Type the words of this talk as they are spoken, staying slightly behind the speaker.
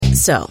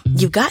So,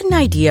 you've got an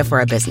idea for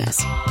a business.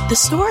 The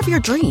store of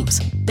your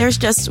dreams. There's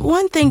just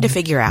one thing to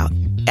figure out.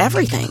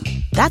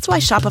 Everything. That's why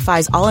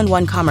Shopify's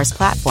all-in-one commerce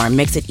platform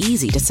makes it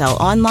easy to sell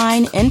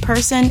online, in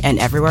person, and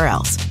everywhere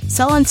else.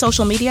 Sell on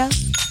social media,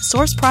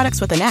 source products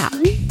with an app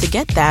to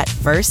get that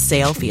first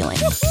sale feeling.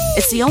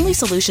 It's the only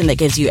solution that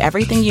gives you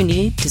everything you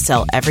need to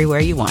sell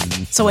everywhere you want.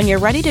 So when you're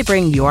ready to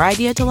bring your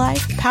idea to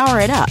life, power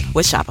it up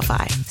with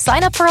Shopify.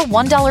 Sign up for a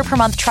 $1 per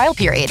month trial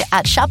period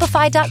at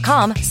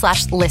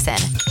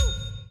shopify.com/listen.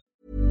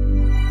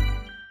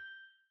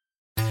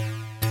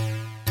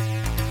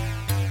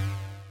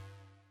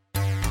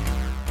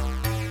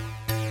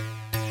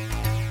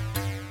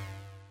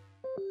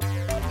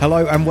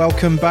 Hello and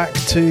welcome back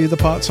to the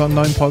Parts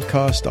Unknown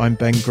podcast. I'm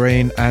Ben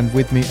Green, and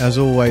with me as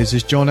always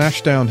is John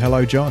Ashdown.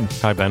 Hello, John.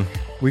 Hi, Ben.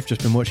 We've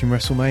just been watching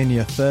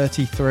Wrestlemania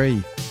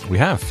 33. We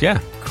have,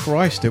 yeah.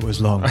 Christ, it was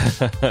long.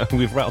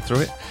 We've rattled through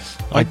it.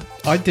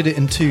 I did it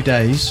in 2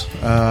 days.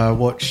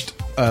 Watched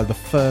the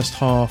first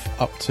half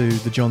up to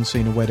the John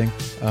Cena wedding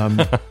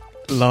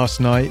last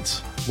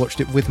night. Watched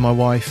it with my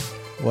wife.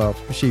 Well,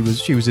 she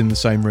was in the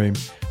same room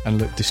and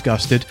looked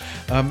disgusted.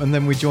 And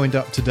then we joined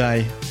up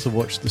today to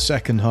watch the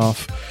second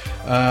half.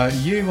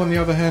 You, on the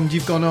other hand,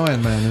 you've gone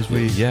Iron Man, as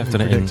we I've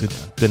done predicted.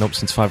 Been up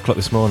since 5 o'clock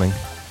this morning.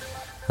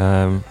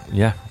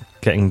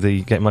 Getting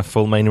my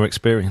full Mania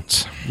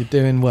experience. You're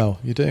doing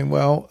well.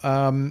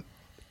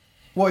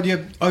 What are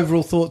your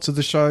overall thoughts of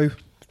the show?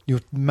 Your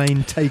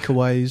main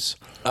takeaways?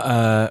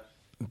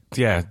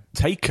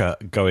 Taker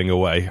going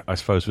away, I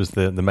suppose, was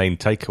the main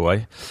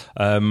takeaway.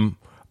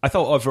 I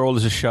thought overall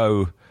as a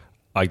show,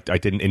 I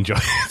didn't enjoy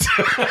it.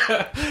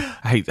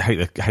 I hate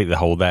the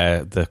whole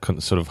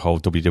sort of whole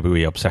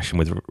WWE obsession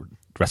with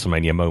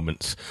WrestleMania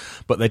moments,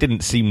 but there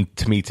didn't seem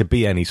to me to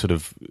be any sort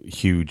of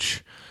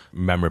huge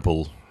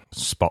memorable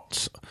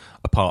spots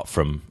apart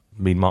from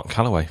Mark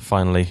Calloway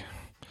finally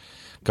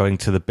going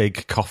to the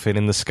big coffin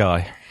in the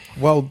sky.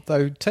 Well,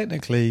 though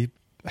technically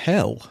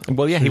hell.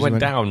 Well, yeah, he went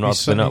down rather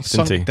than up,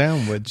 didn't he?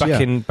 Downwards.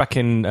 Back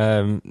in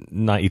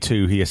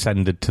 '92, he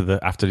ascended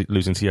after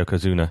losing to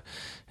Yokozuna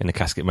in a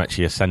casket match.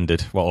 He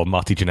ascended, or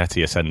Marty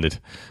Jannetty ascended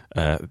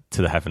to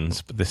the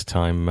heavens. But this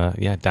time,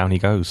 down he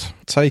goes.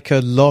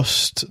 Taker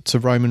lost to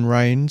Roman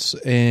Reigns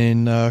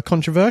in a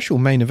controversial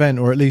main event,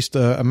 or at least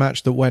a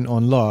match that went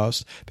on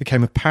last.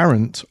 Became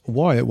apparent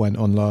why it went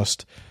on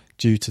last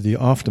due to the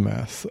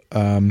aftermath,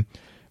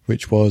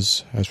 which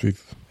was,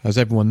 as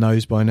everyone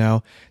knows by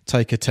now,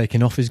 Taker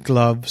taking off his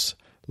gloves,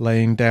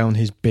 laying down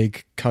his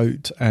big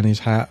coat and his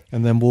hat,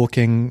 and then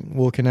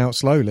walking out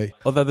slowly.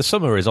 Although the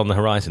summer is on the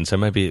horizon, so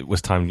maybe it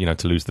was time,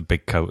 to lose the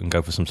big coat and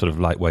go for some sort of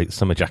lightweight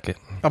summer jacket.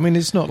 I mean,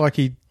 it's not like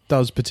he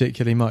does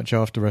particularly much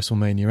after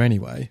WrestleMania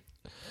anyway.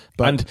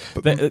 But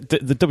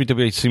the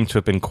WWE seems to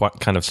have been quite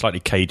kind of slightly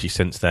cagey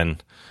since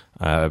then.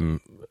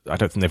 I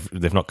don't think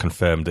they've not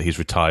confirmed that he's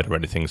retired or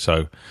anything.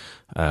 So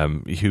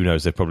who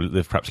knows? They've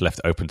perhaps left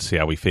it open to see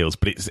how he feels.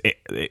 But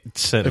it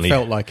certainly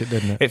felt like it,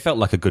 didn't it? It felt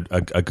like a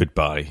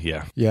goodbye.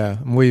 Yeah, yeah.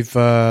 And we've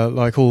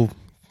like all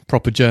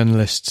proper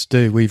journalists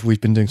do.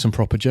 We've been doing some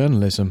proper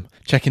journalism,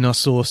 checking our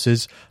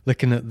sources,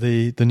 looking at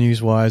the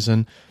news wires,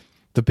 and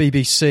the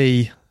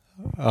BBC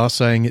are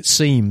saying it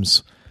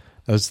seems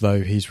as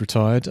though he's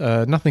retired.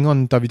 Nothing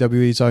on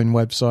WWE's own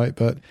website,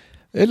 but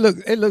it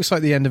looks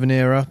like the end of an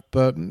era.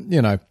 But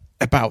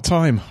about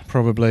time,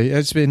 probably.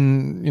 It's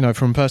been,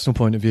 from a personal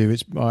point of view,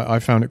 I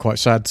found it quite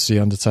sad to see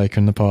Undertaker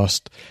in the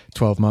past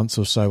 12 months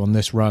or so on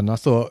this run. I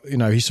thought,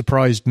 he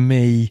surprised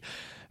me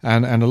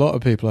and a lot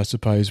of people, I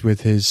suppose,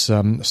 with his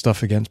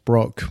stuff against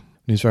Brock.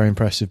 He's very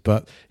impressive,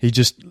 but he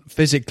just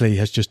physically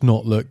has just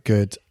not looked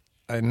good.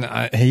 And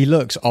he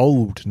looks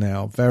old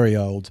now, very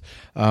old.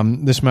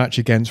 This match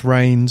against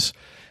Reigns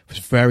was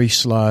very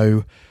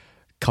slow,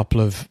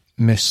 couple of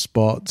missed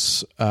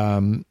spots.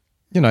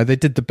 They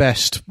did the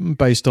best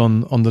based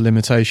on the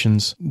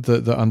limitations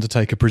that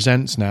Undertaker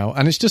presents now.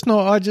 And it's just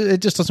not,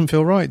 it just doesn't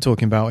feel right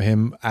talking about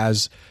him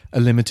as a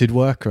limited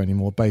worker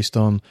anymore based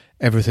on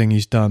everything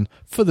he's done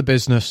for the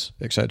business,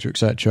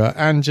 etc.,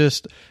 and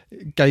just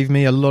gave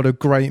me a lot of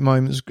great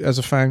moments as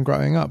a fan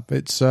growing up.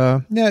 It's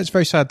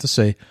very sad to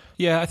see.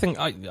 Yeah, I think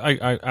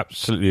I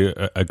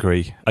absolutely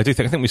agree. I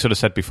think we sort of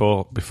said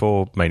before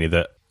Mania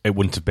that it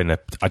wouldn't have been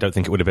I don't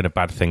think it would have been a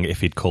bad thing if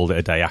he'd called it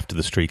a day after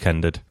the streak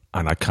ended.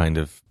 And I kind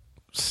of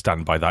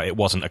stand by that. It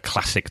wasn't a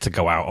classic to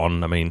go out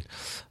on. I mean,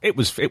 it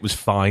was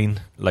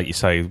fine. Like you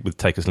say, with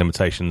Taker's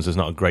limitations, there's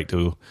not a great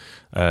deal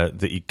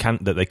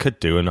that they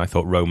could do. And I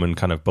thought Roman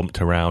kind of bumped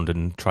around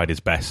and tried his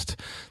best.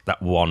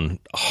 That one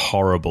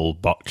horrible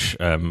botch,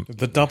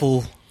 the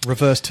double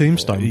reverse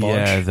tombstone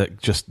botch.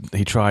 Yeah,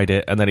 he tried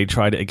it and then he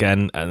tried it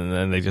again, and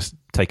then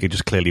Taker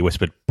just clearly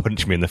whispered,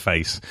 "Punch me in the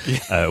face,"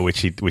 which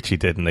he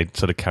did, and they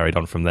sort of carried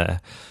on from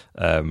there.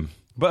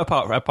 But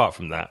apart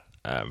from that.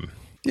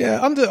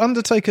 Yeah,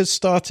 Undertaker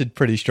started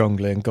pretty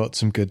strongly and got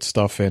some good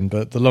stuff in,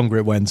 but the longer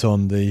it went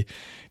on, the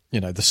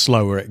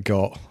slower it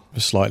got, the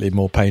slightly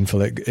more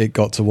painful it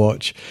got to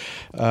watch.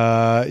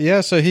 So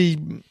he,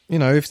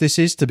 if this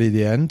is to be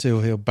the end,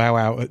 he'll bow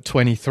out at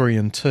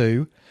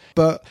 23-2.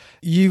 But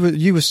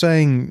you were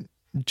saying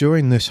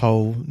during this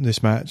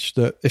match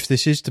that if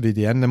this is to be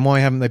the end, then why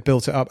haven't they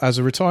built it up as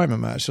a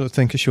retirement match? So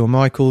think of Shawn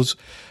Michaels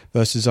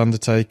versus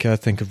Undertaker,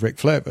 think of Ric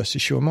Flair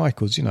versus Shawn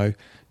Michaels,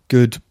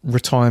 good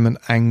retirement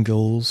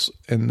angles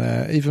in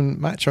there. Even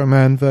Macho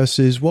Man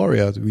versus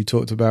Warrior that we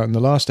talked about in the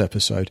last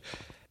episode.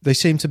 They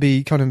seem to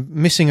be kind of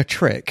missing a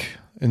trick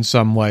in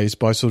some ways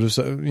by sort of,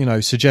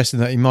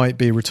 suggesting that he might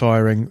be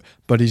retiring,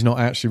 but he's not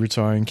actually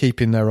retiring,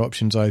 keeping their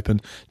options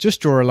open.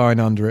 Just draw a line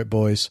under it,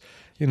 boys.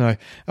 And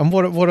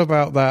what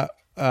about that?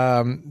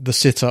 The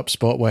sit-up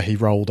spot where he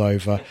rolled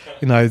over,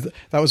 that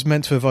was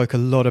meant to evoke a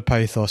lot of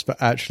pathos,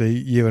 but actually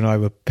you and I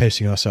were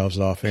pissing ourselves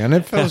laughing, and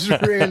it felt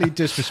really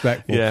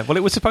disrespectful. Yeah, well,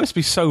 it was supposed to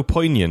be so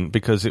poignant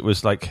because it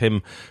was like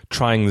him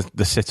trying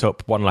the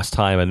sit-up one last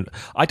time, and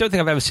I don't think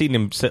I've ever seen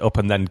him sit up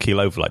and then keel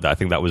over like that. I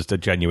think that was the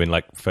genuine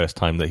first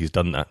time that he's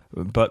done that.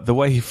 But the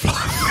way he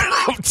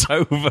flopped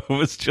over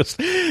was just,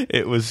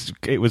 it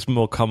was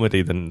more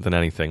comedy than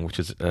anything, which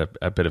is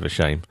a bit of a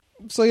shame.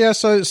 So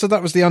that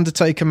was the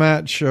Undertaker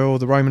match or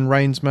the Roman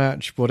Reigns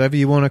match, whatever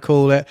you want to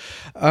call it.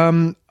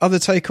 Other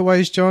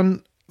takeaways,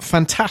 John?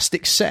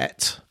 Fantastic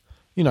set.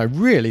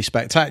 Really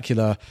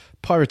spectacular.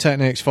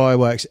 Pyrotechnics,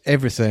 fireworks,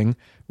 everything.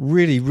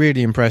 Really,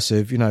 really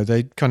impressive.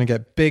 They kind of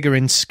get bigger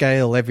in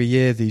scale every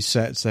year, these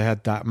sets. They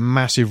had that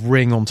massive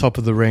ring on top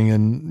of the ring,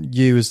 and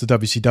you as the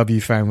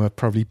WCW fan were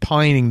probably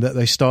pining that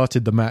they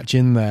started the match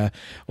in there,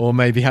 or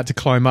maybe had to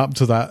climb up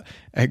to that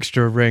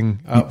extra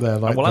ring up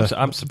there.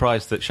 I'm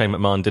surprised that Shane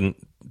McMahon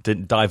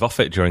didn't dive off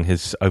it during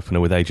his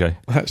opener with AJ.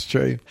 That's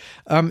true.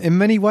 In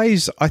many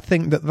ways, I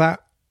think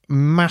that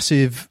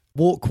massive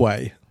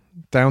walkway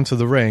down to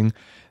the ring,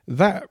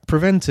 that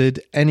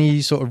prevented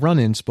any sort of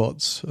run-in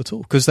spots at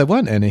all, because there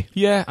weren't any.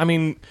 Yeah, I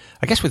mean,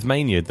 I guess with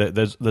Mania,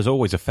 there's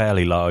always a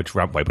fairly large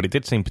rampway, but it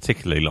did seem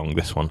particularly long,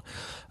 this one.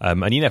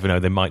 And you never know,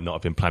 they might not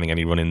have been planning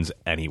any run-ins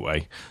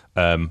anyway.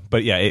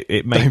 But yeah,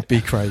 it made... Don't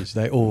be crazy,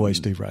 they always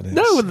do run-ins.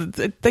 No,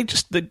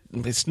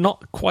 it's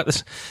not quite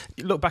this...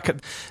 Look back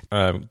at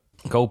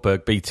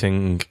Goldberg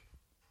beating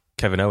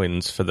Kevin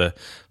Owens for the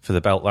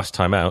belt last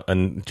time out,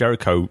 and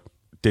Jericho...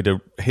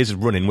 his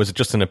run-in was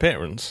just an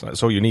appearance.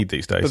 That's all you need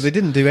these days. But they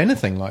didn't do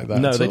anything like that.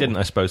 No, they didn't,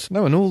 I suppose.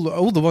 No, and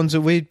all the ones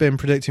that we'd been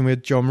predicting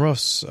with John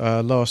Ross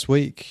last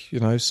week,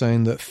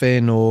 saying that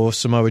Finn or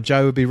Samoa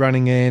Joe would be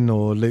running in,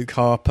 or Luke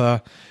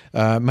Harper,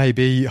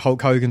 maybe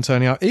Hulk Hogan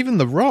turning up, even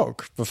The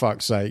Rock, for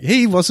fuck's sake.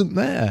 He wasn't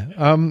there.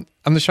 And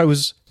the show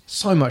was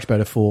so much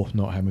better for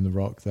not having The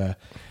Rock there.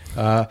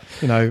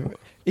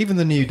 Even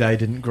the New Day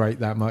didn't grate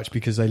that much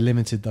because they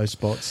limited those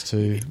spots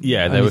to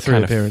they were 3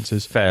 kind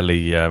appearances. Of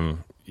fairly...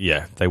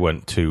 they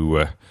weren't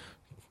too.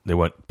 They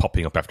weren't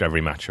popping up after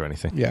every match or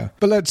anything. Yeah,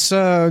 but let's.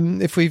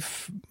 If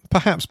we've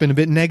perhaps been a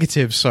bit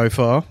negative so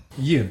far,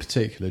 you in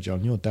particular,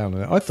 John, you're down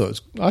on it. I thought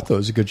it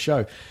was a good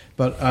show,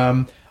 but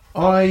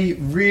I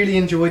really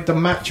enjoyed the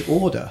match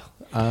order.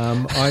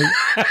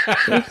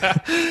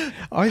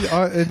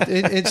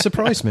 It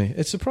surprised me.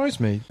 It surprised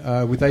me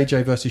with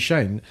AJ versus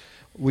Shane.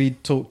 We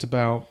talked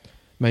about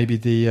maybe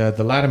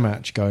the ladder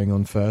match going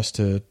on first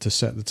to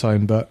set the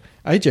tone, but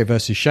AJ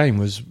versus Shane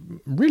was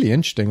really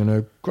interesting and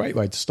a great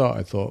way to start,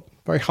 I thought.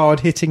 Very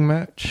hard-hitting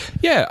match.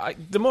 Yeah,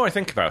 the more I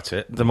think about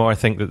it, the more I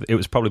think that it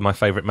was probably my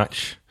favourite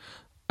match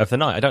of the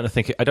night. I don't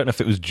know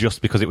if it was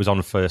just because it was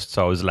on first,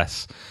 so I was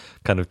less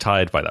kind of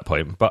tired by that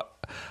point. But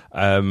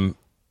I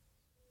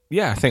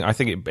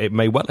think it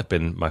may well have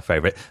been my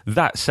favourite.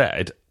 That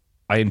said,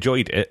 I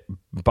enjoyed it,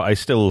 but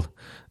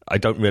I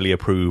don't really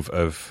approve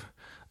of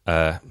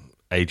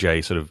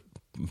AJ sort of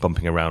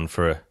bumping around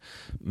for a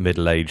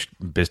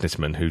middle-aged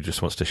businessman who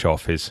just wants to show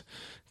off his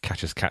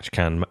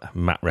catch-as-catch-can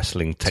mat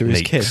wrestling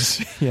techniques. To his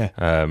kids,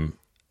 yeah.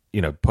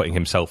 Putting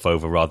himself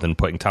over rather than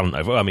putting talent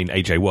over. I mean,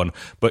 AJ won,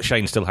 but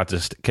Shane still had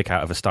to kick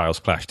out of a Styles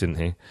clash, didn't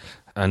he?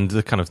 And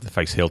the kind of the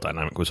face-heel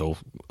dynamic was all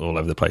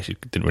over the place. You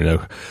didn't really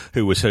know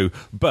who was who.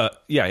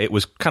 But, yeah, it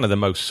was kind of the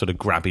most sort of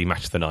grabby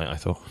match of the night, I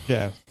thought.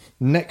 Yeah.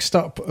 Next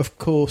up, of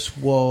course,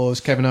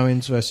 was Kevin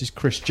Owens versus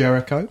Chris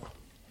Jericho.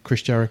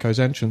 Chris Jericho's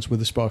entrance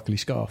with a sparkly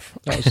scarf.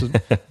 That was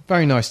a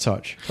very nice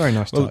touch. Very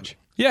nice touch.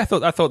 Yeah, I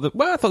thought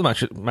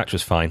the match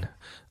was fine.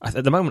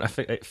 At the moment,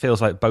 it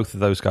feels like both of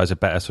those guys are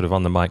better sort of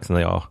on the mic than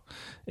they are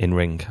in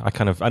ring.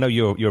 I know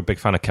you're a big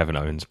fan of Kevin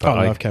Owens, but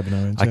I love Kevin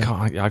Owens.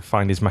 I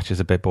find his matches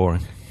a bit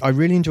boring. I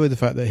really enjoy the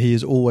fact that he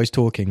is always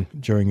talking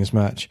during his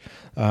match.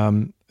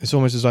 It's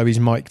almost as though he's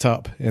mic'd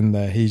up in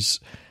there. He's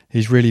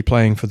really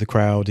playing for the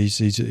crowd.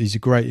 He's a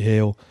great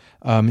heel.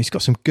 He's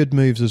got some good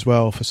moves as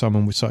well for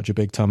someone with such a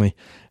big tummy.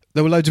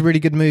 There were loads of really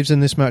good moves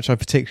in this match. I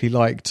particularly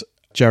liked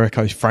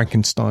Jericho's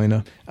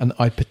Frankensteiner, and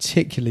I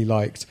particularly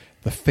liked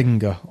the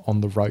finger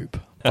on the rope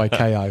by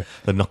KO.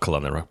 The knuckle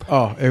on the rope.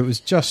 Oh, it was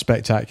just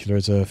spectacular.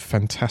 It's a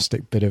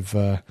fantastic bit of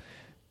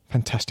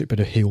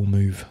heel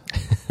move.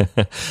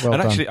 Well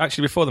and done.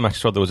 actually, before the match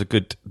as well, there was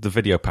the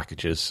video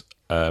packages.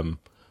 I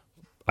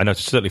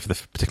noticed certainly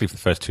particularly for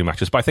the first 2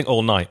 matches, but I think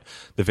all night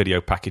the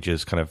video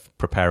packages, kind of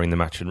preparing the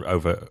match and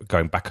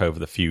going back over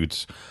the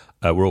feuds,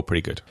 were all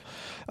pretty good.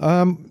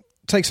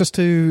 Takes us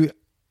to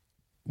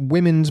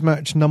women's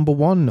match number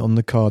 1 on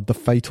the card, the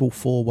Fatal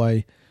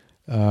 4-Way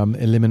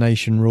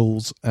elimination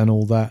rules and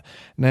all that.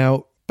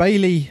 Now,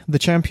 Bayley, the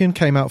champion,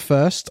 came out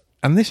first,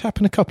 and this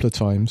happened a couple of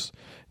times.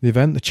 The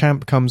event, the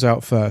champ comes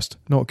out first.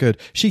 Not good.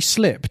 She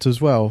slipped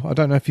as well. I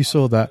don't know if you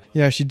saw that.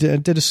 Yeah, she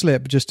did a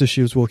slip just as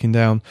she was walking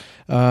down.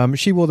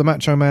 She wore the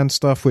Macho Man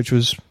stuff, which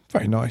was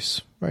very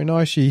nice. Very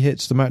nice. She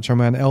hits the Macho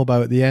Man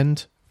elbow at the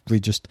end. We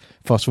just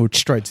fast forward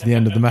straight to the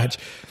end of the match.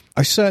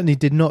 I certainly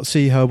did not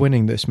see her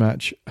winning this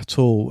match at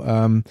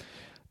all.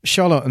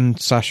 Charlotte and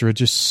Sasha are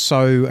just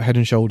so head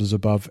and shoulders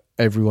above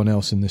everyone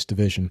else in this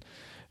division.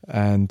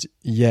 And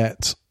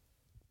yet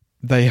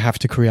they have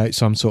to create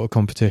some sort of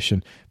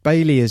competition.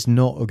 Bayley is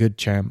not a good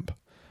champ.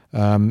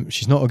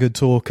 She's not a good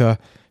talker.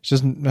 She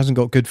hasn't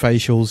got good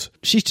facials.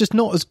 She's just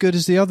not as good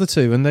as the other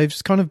two, and they've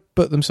just kind of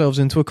put themselves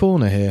into a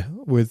corner here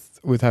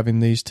with having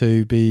these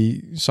two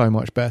be so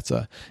much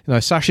better. You know,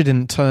 Sasha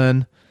didn't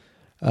turn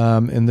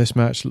in this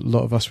match. A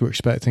lot of us were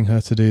expecting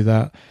her to do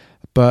that,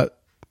 but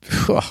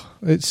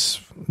it's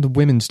the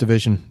women's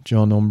division,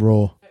 John, on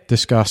Raw.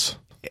 Discuss.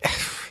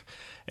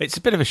 It's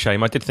a bit of a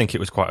shame. I did think it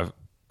was quite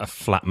a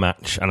flat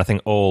match, and I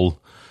think all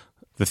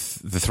the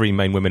three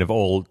main women have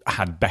all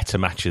had better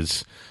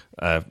matches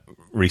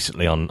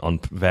recently on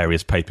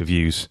various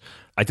pay-per-views.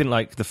 I didn't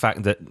like the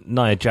fact that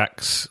Nia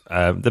Jax,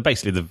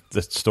 basically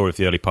the story of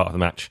the early part of the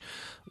match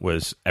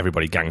was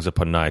everybody gangs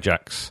up on Nia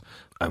Jax,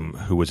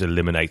 who was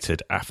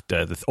eliminated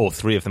after all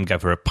three of them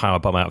gave her a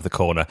powerbomb out of the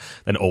corner,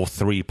 then all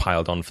three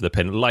piled on for the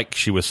pin like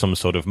she was some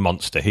sort of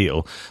monster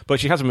heel.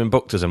 But she hasn't been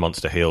booked as a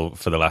monster heel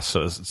for the last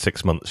sort of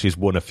 6 months. She's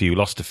won a few,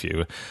 lost a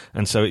few,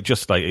 and so it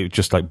just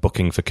like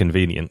booking for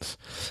convenience.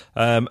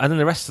 And then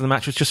the rest of the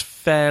match was just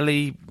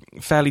fairly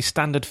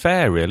standard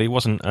fare, really. It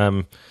wasn't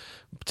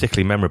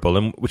particularly memorable,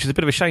 and which is a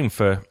bit of a shame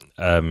for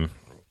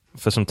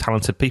some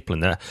talented people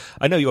in there.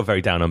 I know you're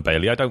very down on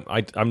Bayley.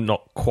 I'm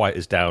not quite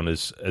as down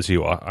as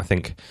you are. I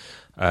think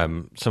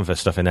some of her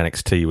stuff in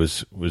NXT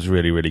was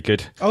really, really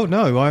good. Oh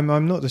no,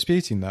 I'm not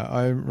disputing that.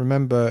 I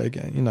remember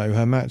again,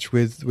 her match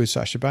with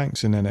Sasha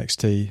Banks in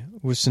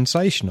NXT was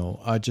sensational.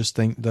 I just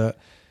think that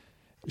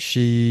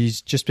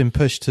she's just been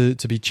pushed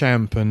to be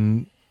champ,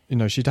 and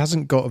she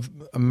hasn't got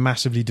a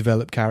massively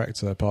developed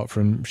character apart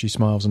from she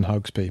smiles and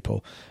hugs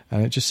people,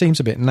 and it just seems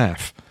a bit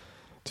naff,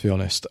 to be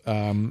honest.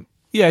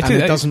 Yeah,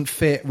 it doesn't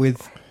fit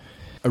with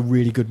a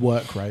really good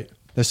work rate.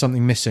 There's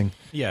something missing.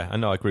 Yeah, I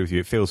know. I agree with you.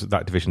 It feels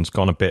that division's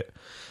gone a bit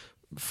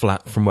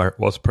flat from where it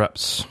was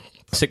perhaps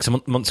 6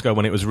 months ago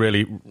when it was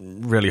really,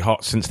 really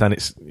hot. Since then,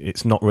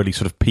 it's not really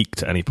sort of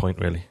peaked at any point,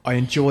 really. I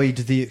enjoyed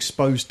the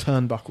exposed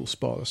turnbuckle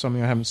spot. That's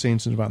something I haven't seen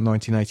since about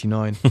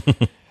 1989.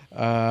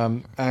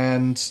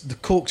 And the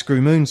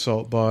corkscrew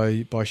moonsault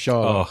by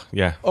Charlotte. Oh,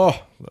 yeah. Oh,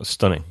 that was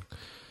stunning.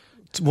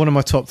 It's one of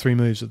my top 3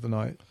 moves of the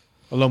night.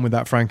 Along with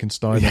that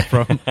Frankenstein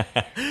from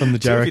the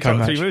Jericho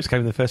match. 3 moves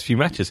came in the first few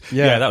matches.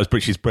 Yeah, that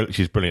was she's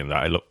brilliant.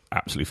 That it looked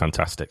absolutely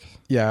fantastic.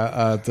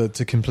 Yeah,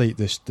 to complete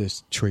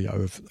this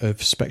trio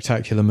of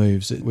spectacular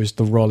moves, it was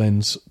the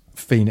Rollins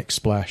Phoenix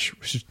Splash,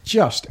 which is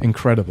just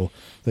incredible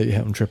that you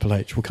hit on Triple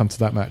H. We'll come to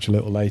that match a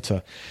little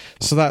later.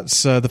 So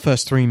that's the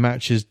first 3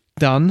 matches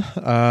done.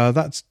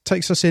 That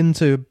takes us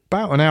into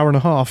about an hour and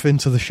a half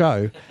into the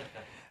show.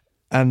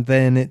 And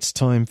then it's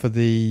time for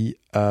the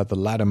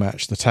ladder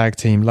match, the tag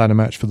team ladder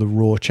match for the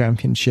Raw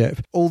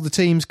Championship. All the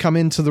teams come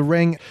into the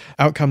ring.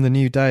 Out come the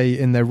New Day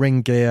in their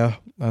ring gear,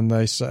 and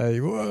they say,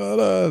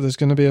 there's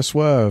going to be a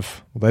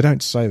swerve. Well, they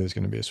don't say there's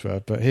going to be a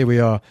swerve, but here we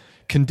are,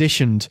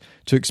 conditioned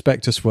to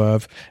expect a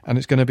swerve, and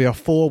it's going to be a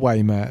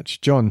 4-way match.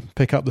 John,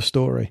 pick up the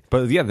story.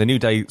 But yeah, the New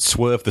Day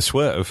swerve the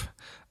swerve.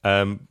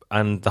 And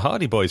the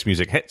Hardy Boys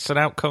music hits, and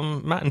out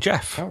come Matt and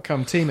Jeff. Out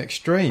come Team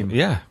Extreme.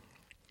 Yeah.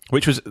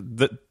 Which was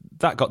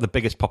that got the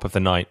biggest pop of the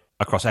night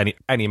across any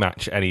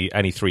match, any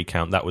 3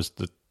 count. That was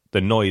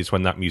the noise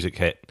when that music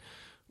hit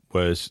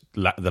was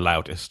the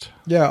loudest.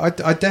 Yeah,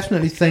 I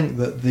definitely think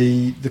that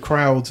the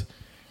crowd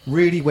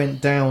really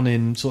went down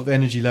in sort of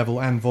energy level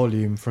and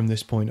volume from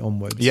this point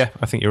onwards. Yeah,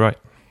 I think you're right.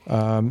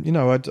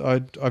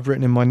 I've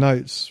written in my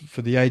notes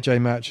for the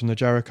AJ match and the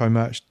Jericho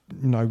match,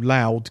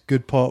 loud,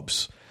 good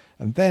pops.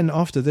 And then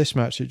after this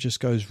match, it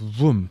just goes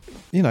vroom.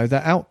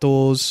 They're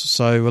outdoors,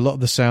 so a lot of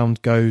the sound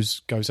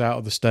goes out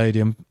of the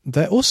stadium.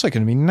 They're also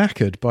going to be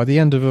knackered by the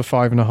end of a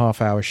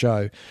 5.5-hour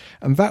show.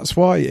 And that's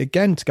why,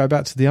 again, to go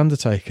back to The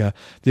Undertaker,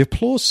 the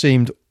applause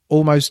seemed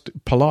almost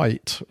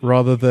polite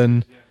rather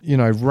than,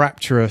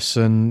 rapturous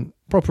and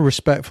proper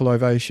respectful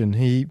ovation.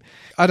 We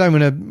don't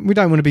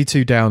want to be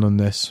too down on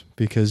this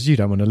because you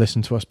don't want to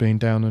listen to us being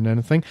down on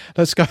anything.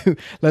 Let's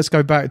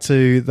go back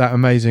to that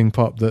amazing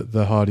pop that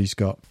the Hardys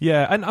got.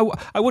 Yeah, and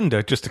I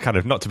wonder, just to kind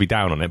of not to be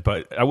down on it,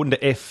 but I wonder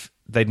if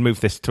they'd move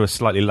this to a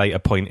slightly later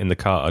point in the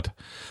card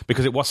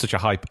because it was such a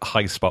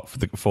high spot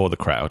for the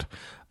crowd.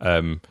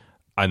 And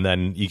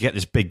then you get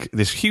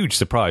this huge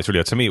surprise.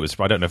 Really, to me, it was,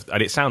 I don't know,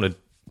 and it sounded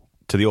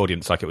to the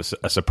audience like it was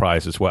a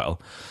surprise as well.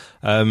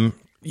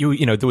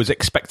 you know, there was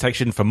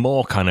expectation for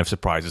more kind of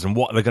surprises and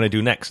what are they going to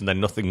do next, and then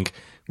nothing.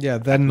 Yeah,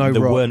 then no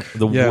there Rock.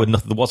 There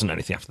wasn't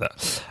anything after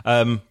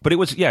that. But it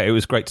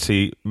was great to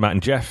see Matt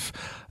and Jeff.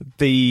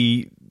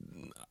 The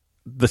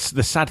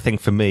sad thing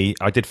for me,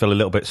 I did feel a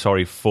little bit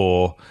sorry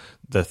for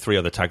the 3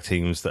 other tag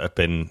teams that have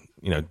been,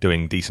 you know,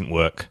 doing decent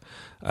work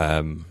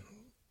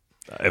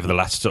over the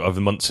last sort of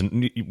months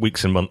and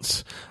weeks and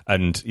months,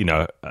 and you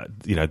know,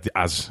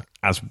 as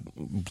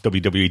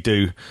WWE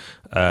do,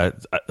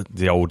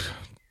 the old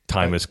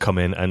timers come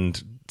in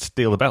and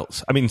steal the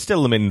belts. I mean,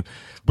 steal them in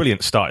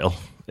brilliant style.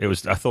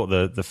 I thought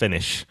the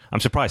finish.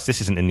 I'm surprised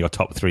this isn't in your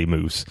top 3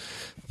 moves.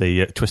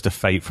 The twist of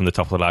fate from the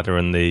top of the ladder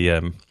and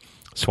the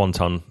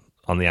swanton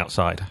on the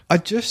outside.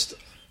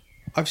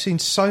 I've seen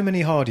so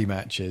many Hardy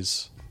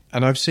matches,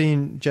 and I've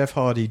seen Jeff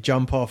Hardy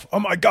jump off, oh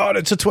my God,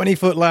 it's a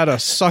 20-foot ladder,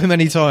 so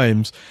many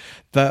times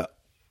that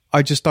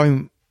I just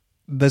don't,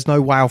 there's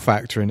no wow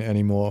factor in it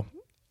anymore.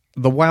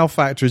 The wow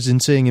factor is in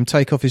seeing him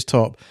take off his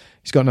top.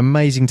 He's got an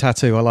amazing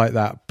tattoo, I like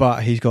that,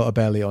 but he's got a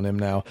belly on him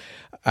now.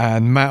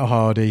 And Matt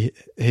Hardy,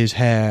 his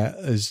hair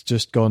has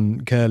just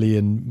gone curly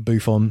and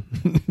bouffant.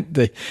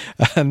 they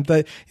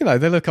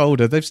look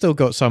older. They've still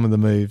got some of the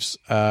moves.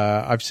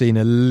 I've seen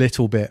a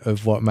little bit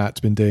of what Matt's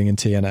been doing in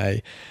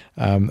TNA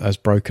as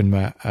Broken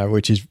Matt,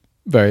 which is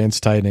very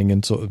entertaining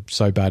and sort of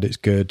so bad it's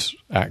good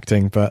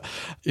acting. But,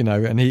 you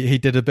know, and he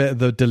did a bit of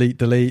the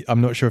delete.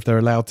 I'm not sure if they're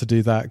allowed to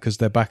do that because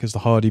they're back as the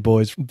Hardy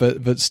Boys,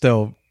 but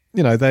still...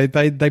 You know, they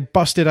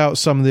busted out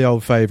some of the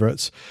old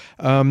favourites.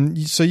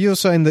 So you're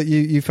saying that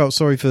you felt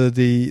sorry for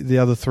the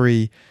other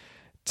 3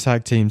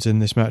 tag teams in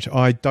this match.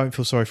 I don't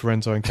feel sorry for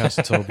Enzo and Cass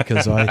at all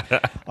because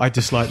I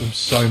dislike them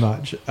so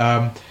much.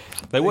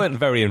 They weren't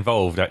very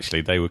involved,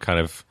 actually. They were kind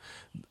of...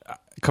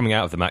 Coming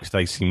out of the match,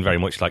 they seemed very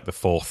much like the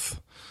 4th...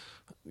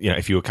 You know,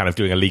 if you were kind of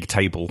doing a league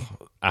table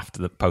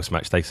after the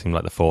post-match, they seemed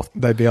like the 4th.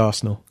 They'd be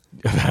Arsenal.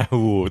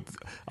 Ooh,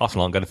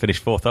 Arsenal aren't going to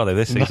finish 4th, are they,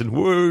 this season?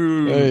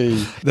 Woo!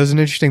 Hey. There's an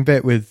interesting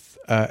bit with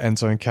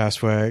Enzo and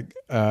Cass where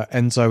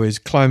Enzo is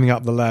climbing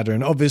up the ladder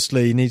and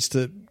obviously needs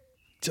to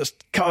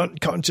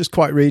can't just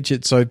quite reach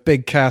it, so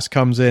Big Cass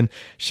comes in,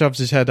 shoves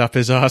his head up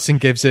his arse and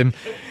gives him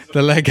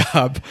the leg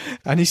up,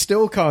 and he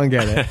still can't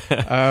get it.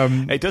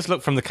 It does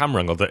look from the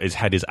camera angle that his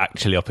head is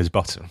actually up his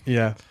bottom.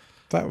 Yeah.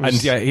 That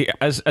was... And yeah,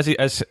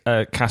 as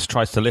Cass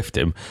tries to lift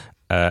him,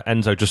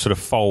 Enzo just sort of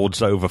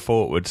folds over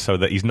forward so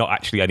that he's not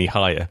actually any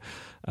higher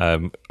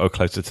or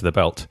closer to the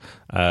belt.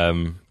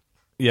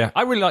 Yeah,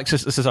 I really like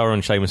Cesaro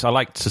and Sheamus. I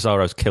liked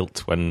Cesaro's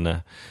kilt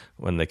when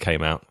they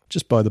came out.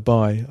 Just by the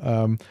by,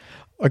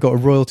 I got a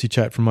royalty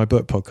check from my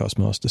book, Podcast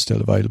Master, still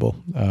available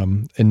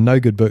in no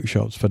good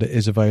bookshops, but it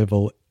is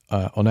available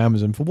on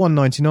Amazon for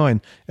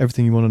 $1.99.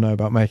 Everything you want to know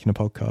about making a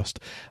podcast.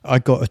 I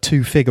got a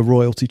 2-figure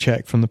royalty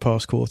check from the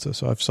past quarter,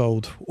 so I've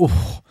sold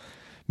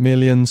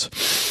millions.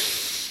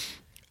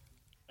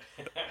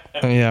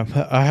 Yeah,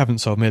 I haven't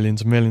sold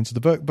millions and millions of the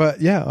book, but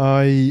yeah,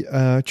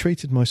 I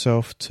treated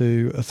myself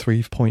to a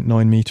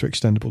 3.9 meter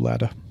extendable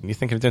ladder. You're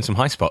thinking of doing some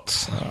high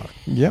spots?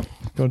 Yep,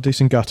 got to do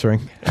some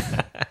guttering.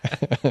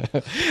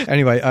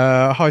 Anyway,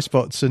 high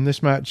spots in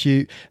this match.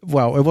 It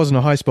wasn't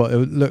a high spot. It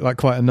looked like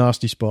quite a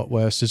nasty spot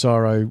where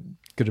Cesaro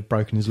could have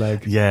broken his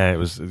leg. Yeah, it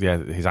was. Yeah,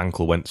 his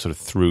ankle went sort of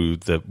through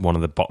one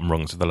of the bottom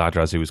rungs of the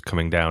ladder as he was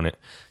coming down. It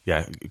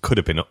could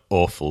have been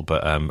awful,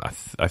 but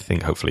I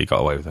think hopefully he got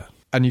away with it.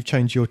 And you've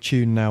changed your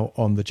tune now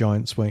on the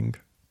giant swing.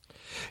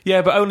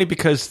 Yeah, but only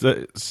because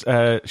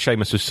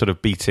Sheamus was sort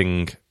of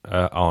beating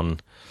on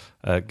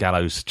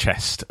Gallows'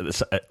 chest.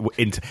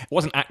 It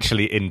wasn't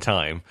actually in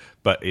time,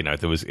 but you know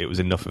it was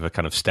enough of a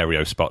kind of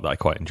stereo spot that I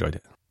quite enjoyed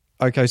it.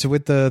 Okay, so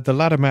with the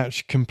ladder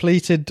match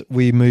completed,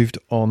 we moved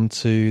on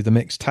to the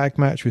mixed tag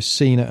match with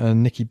Cena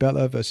and Nikki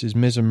Bella versus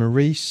Miz and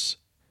Maurice.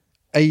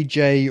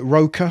 AJ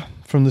Roker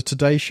from the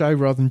Today Show,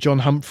 rather than John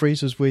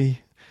Humphreys, as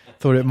we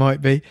thought it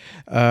might be,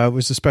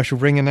 was the special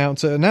ring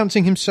announcer,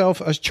 announcing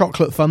himself as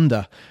Chocolate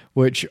Thunder,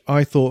 which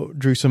I thought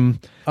drew some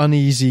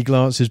uneasy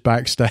glances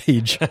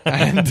backstage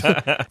and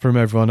from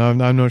everyone.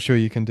 I'm not sure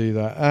you can do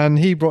that. And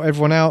he brought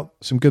everyone out,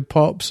 some good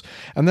pops,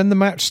 and then the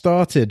match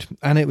started,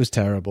 and it was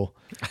terrible.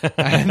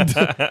 And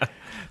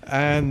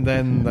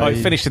then they... I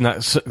finished in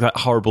that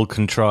horrible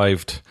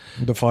contrived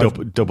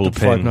double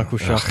pin. 5-knuckle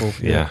shuffle.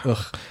 Yeah.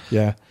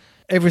 Yeah.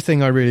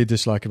 Everything I really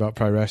dislike about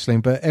pro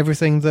wrestling, but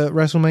everything that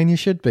WrestleMania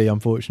should be,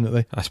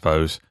 unfortunately. I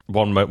suppose.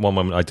 One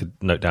moment I did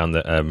note down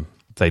that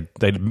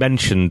they'd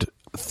mentioned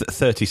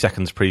 30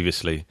 seconds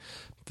previously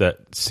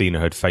that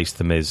Cena had faced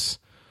The Miz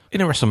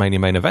in a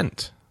WrestleMania main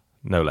event,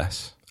 no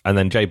less. And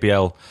then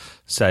JBL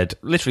said,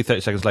 literally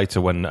 30 seconds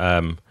later, when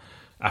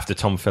after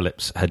Tom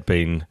Phillips had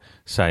been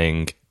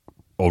saying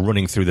or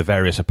running through the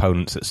various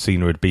opponents that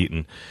Cena had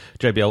beaten,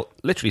 JBL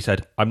literally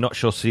said, "I'm not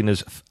sure Cena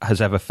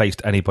has ever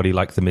faced anybody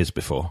like The Miz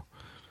before."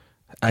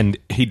 And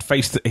he'd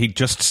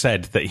just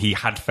said that he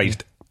had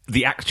faced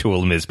the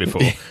actual Miz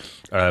before.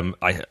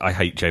 I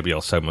hate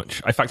JBL so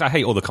much. In fact, I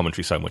hate all the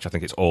commentary so much. I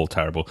think it's all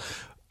terrible.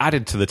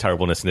 Added to the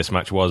terribleness in this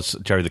match was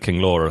Jerry the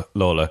King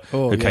Lawler,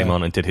 who came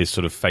on and did his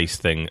sort of face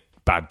thing.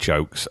 bad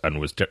jokes and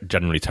was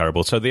generally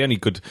terrible. So the only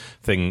good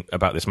thing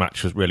about this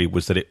match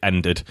was that it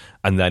ended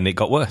and then it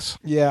got worse.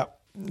 Yeah,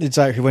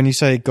 exactly. When you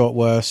say it got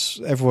worse,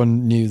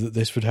 everyone knew that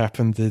this would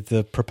happen,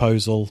 the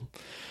proposal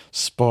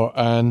spot,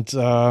 and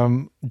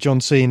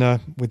John Cena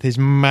with his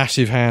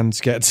massive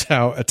hands gets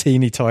out a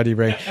teeny tiny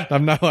ring. I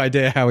have no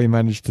idea how he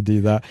managed to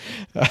do that.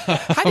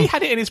 Had he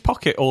had it in his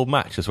pocket all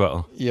match as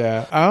well?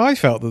 Yeah, I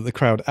felt that the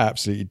crowd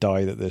absolutely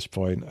died at this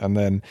point, and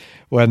then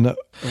when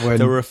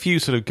there were a few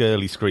sort of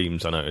girly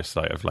screams I noticed,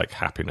 like of like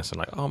happiness and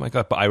like, oh my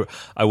god, but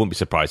I wouldn't be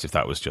surprised if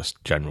that was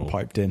just general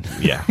piped in.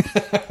 Yeah.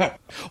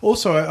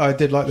 Also, I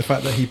did like the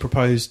fact that he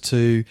proposed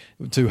to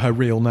her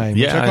real name,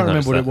 which I can't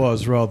remember what it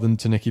was, rather than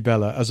to Nikki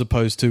Bella, as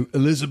opposed to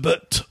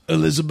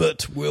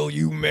Elizabeth, will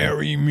you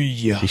marry me?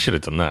 He should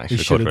have done that. He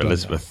should have called her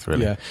Elizabeth,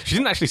 really. Yeah. She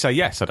didn't actually say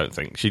yes, I don't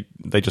think.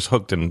 They just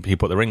hugged and he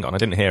put the ring on. I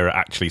didn't hear her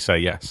actually say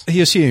yes.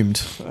 He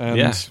assumed.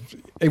 And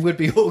it would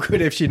be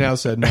awkward if she now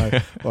said no.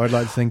 Or I'd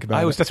like to think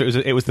about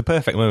it. It was the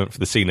perfect moment for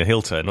the Cena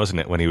heel turn, wasn't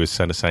it? When he was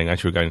kind of saying,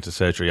 as you were going into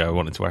surgery, I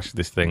wanted to ask you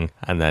this thing.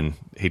 And then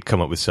he'd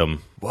come up with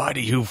some, why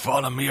do you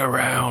follow me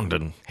around?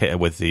 And hit her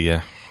with the,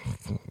 I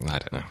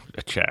don't know,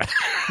 a chair.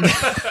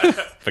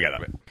 Forget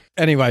that bit.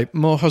 Anyway,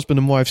 more husband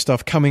and wife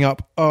stuff coming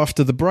up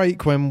after the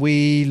break when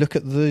we look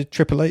at the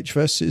Triple H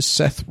versus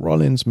Seth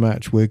Rollins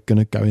match. We're going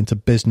to go into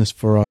business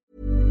for our...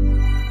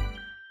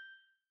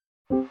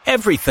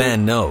 Every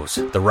fan knows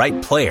the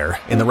right player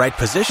in the right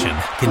position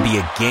can be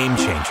a game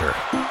changer.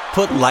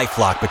 Put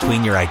LifeLock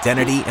between your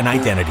identity and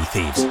identity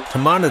thieves to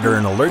monitor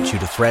and alert you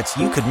to threats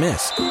you could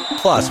miss.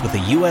 Plus, with a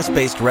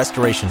U.S.-based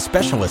restoration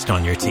specialist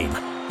on your team,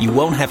 you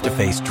won't have to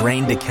face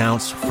drained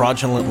accounts,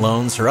 fraudulent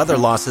loans, or other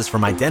losses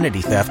from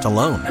identity theft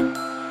alone.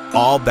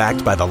 All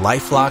backed by the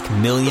LifeLock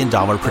 $1 Million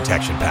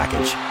Protection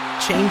Package.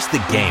 Change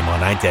the game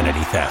on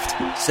identity theft.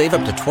 Save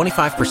up to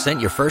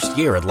 25% your first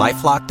year at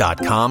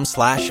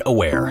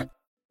LifeLock.com/aware.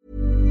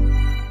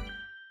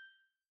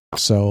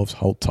 Ourselves,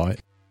 hold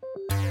tight.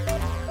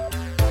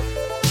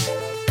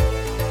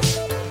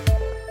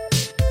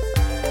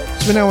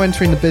 So we're now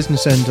entering the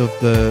business end of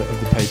the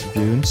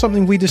pay-per-view, and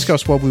something we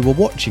discussed while we were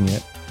watching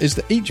it is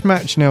that each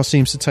match now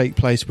seems to take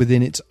place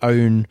within its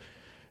own,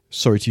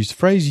 sorry to use the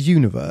phrase,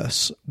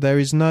 universe. There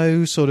is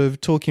no sort of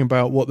talking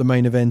about what the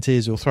main event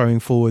is or throwing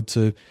forward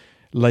to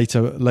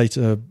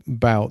later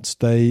bouts.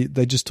 They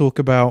just talk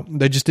about,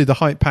 they just do the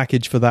hype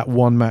package for that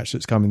one match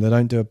that's coming. They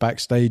don't do a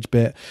backstage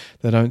bit.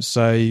 They don't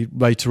say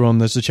later on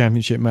there's a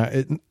championship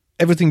match.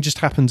 Everything just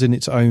happens in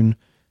its own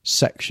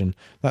section.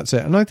 That's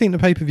it. And I think the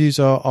pay-per-views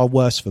are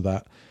worse for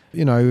that.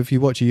 You know, if you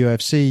watch a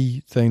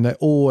UFC thing, they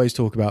always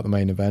talk about the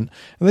main event,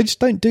 and they just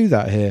don't do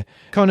that here.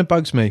 Kind of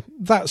bugs me.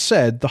 That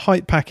said, the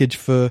hype package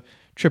for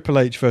Triple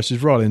H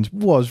versus Rollins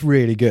was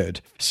really good.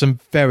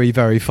 Some very,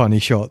 very funny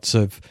shots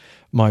of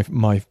my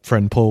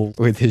friend Paul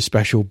with his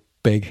special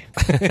big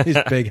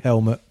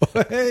helmet.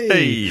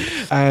 Hey!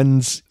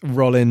 And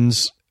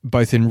Rollins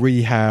both in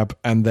rehab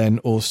and then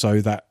also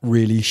that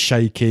really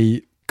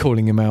shaky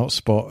calling him out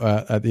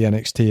spot at the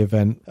NXT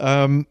event.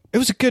 It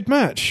was a good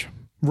match.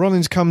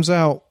 Rollins comes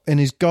out in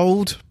his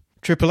gold.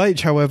 Triple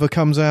H, however,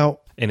 comes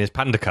out in his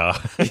panda car.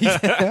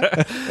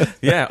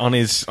 Yeah, on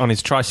his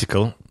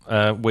tricycle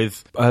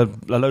with a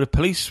load of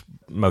police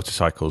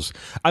motorcycles.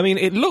 I mean,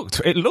 it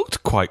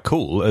looked quite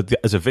cool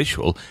as a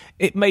visual.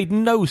 It made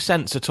no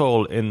sense at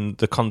all in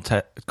the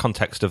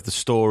context of the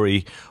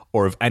story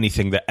or of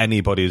anything that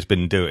anybody has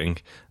been doing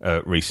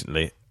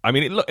recently. I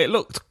mean, it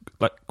looked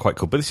like quite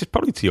cool, but this is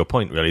probably to your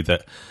point, really,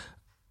 that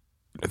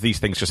these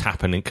things just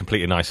happen in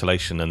complete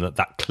isolation, and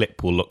that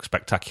clip will look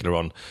spectacular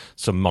on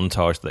some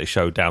montage that they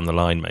show down the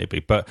line, maybe.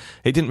 But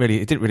it didn't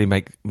really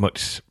make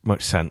much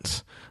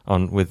sense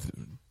with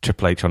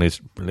Triple H on his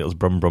little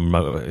brum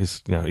motor,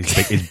 his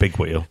big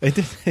wheel.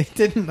 It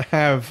didn't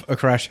have a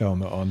crash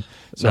helmet on,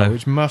 so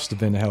which must have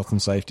been a health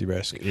and safety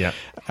risk. Yeah,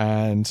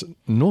 and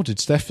nor did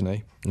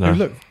Stephanie, who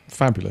looked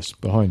fabulous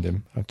behind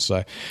him, I have to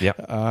say.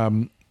 Yeah.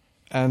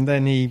 And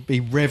then he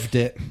revved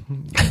it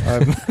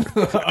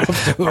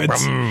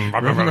afterwards.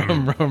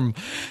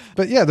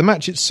 But yeah, the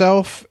match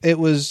itself, it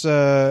was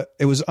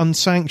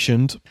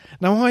unsanctioned.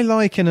 Now, I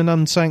like in an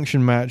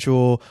unsanctioned match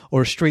or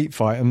a street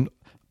fight, and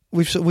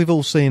we've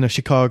all seen a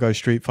Chicago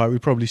street fight.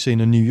 We've probably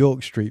seen a New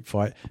York street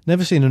fight.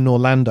 Never seen an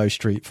Orlando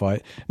street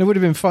fight. And it would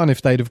have been fun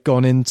if they'd have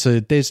gone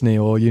into Disney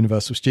or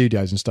Universal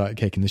Studios and started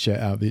kicking the shit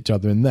out of each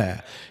other in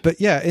there. But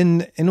yeah,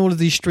 in all of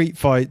these street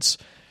fights,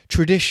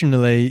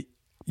 traditionally,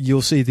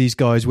 you'll see these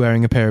guys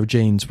wearing a pair of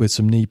jeans with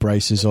some knee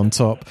braces on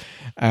top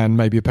and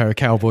maybe a pair of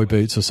cowboy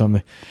boots or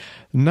something.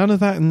 None of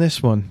that in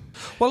this one.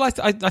 Well, I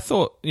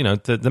thought,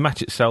 the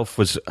match itself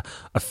was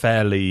a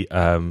fairly...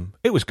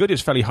 it was good. It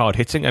was fairly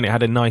hard-hitting, and it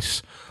had a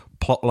nice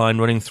plot line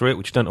running through it,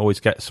 which you don't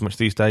always get so much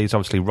these days.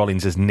 Obviously,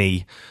 Rollins'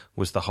 knee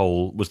was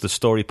the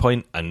story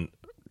point, and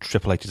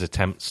Triple H's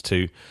attempts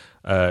to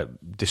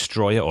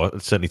destroy it, or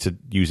certainly to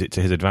use it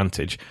to his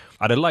advantage.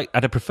 I'd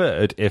have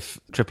preferred if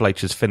Triple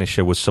H's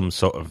finisher was some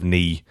sort of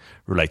knee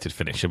related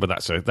finisher, but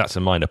that's a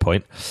minor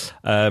point.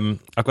 I've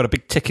got a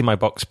big tick in my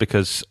box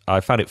because I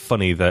found it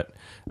funny that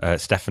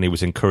Stephanie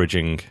was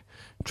encouraging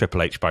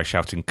Triple H by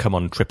shouting, "Come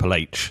on, Triple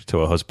H," to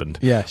her husband.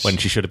 Yes. When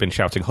she should have been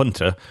shouting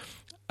Hunter,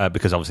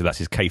 because obviously that's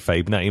his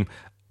kayfabe name.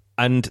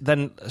 And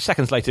then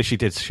seconds later, she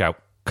did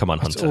shout, "Come on,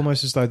 Hunter." It's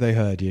almost as though they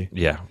heard you.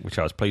 Yeah, which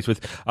I was pleased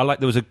with. I like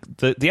there was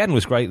the end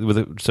was great with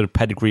a sort of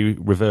pedigree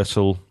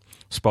reversal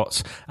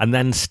spots, and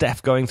then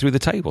Steph going through the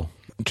table.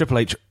 Triple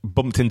H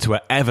bumped into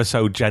her ever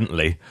so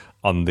gently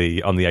on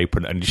the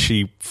apron, and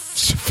she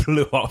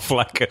flew off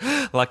like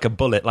a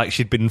bullet, like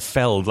she'd been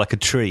felled like a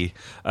tree.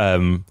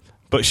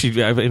 But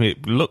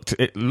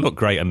it looked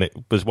great, and it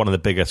was one of the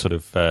bigger sort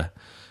of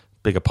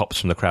bigger pops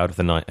from the crowd of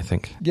the night, I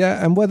think.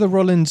 Yeah, and whether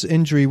Rollins'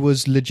 injury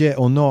was legit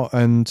or not,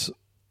 and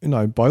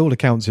by all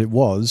accounts it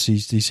was. He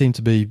seemed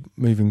to be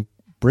moving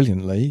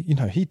brilliantly.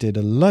 He did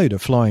a load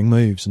of flying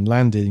moves and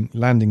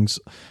landings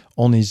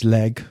on his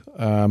leg.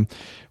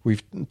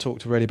 We've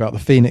talked already about the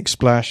Phoenix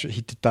Splash.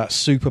 He did that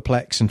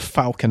superplex and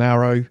Falcon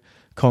Arrow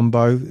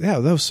combo. Yeah,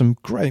 there was some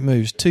great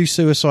moves. 2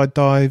 suicide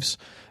dives.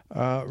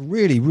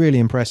 Really, really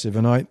impressive.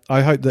 And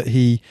I hope that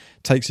he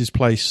takes his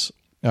place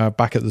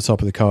back at the top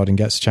of the card and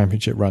gets a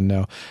championship run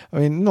now. I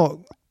mean, not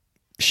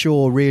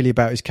sure really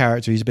about his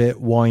character. He's a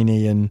bit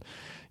whiny and,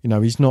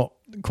 he's not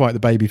quite the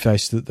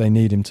babyface that they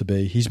need him to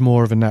be. He's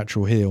more of a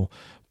natural heel,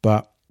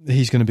 but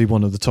he's going to be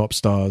one of the top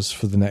stars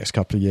for the next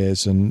couple of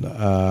years, and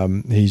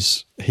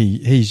he's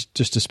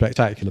just a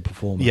spectacular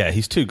performer. Yeah,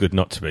 he's too good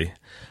not to be.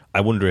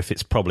 I wonder if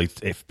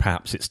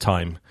perhaps it's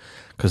time,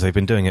 because they've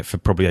been doing it for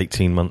probably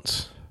 18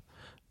 months,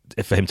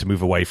 for him to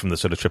move away from the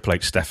sort of Triple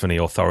H Stephanie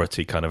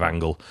authority kind of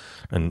angle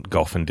and go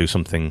off and do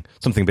something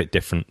a bit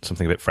different,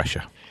 something a bit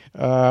fresher.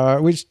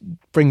 Which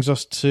brings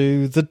us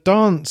to the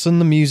dance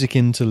and the music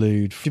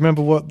interlude. Do you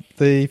remember what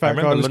the fat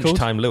guy was called?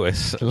 Lunchtime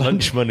Lewis.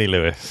 Lunch Money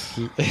Lewis.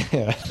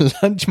 Yeah,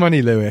 Lunch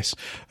Money Lewis.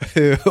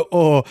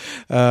 Or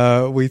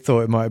we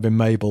thought it might have been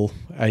Mabel,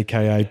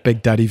 a.k.a.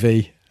 Big Daddy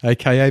V,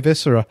 a.k.a.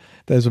 Viscera.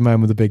 There's a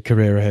man with a big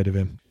career ahead of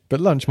him. But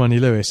Lunch Money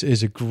Lewis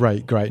is a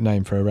great, great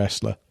name for a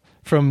wrestler.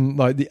 From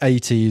like the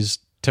 80s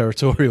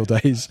territorial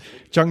days,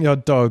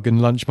 Junkyard Dog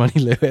and Lunch Money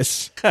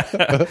Lewis.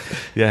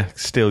 Yeah,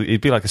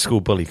 you'd be like a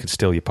school bully, could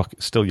steal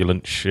your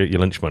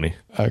lunch money.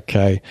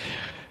 Okay.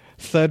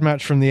 Third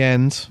match from the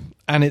end,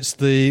 and it's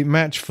the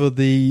match for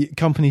the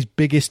company's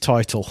biggest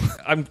title.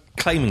 I'm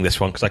claiming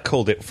this one because I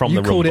called it from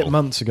the Rumble. You called it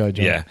months ago,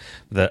 John. Yeah,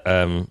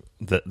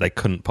 that they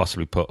couldn't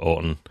possibly put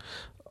Orton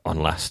on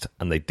last,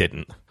 and they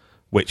didn't,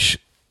 which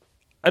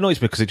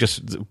annoys me because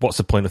what's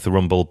the point of the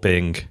Rumble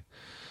being...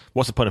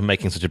 What's the point of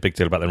making such a big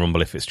deal about the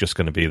Rumble if it's just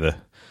going to be the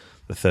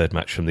third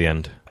match from the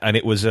end? And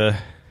it was an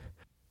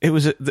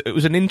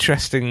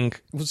interesting.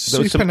 There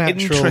was some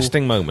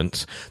interesting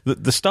moments.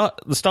 The start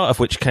of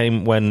which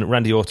came when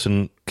Randy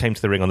Orton came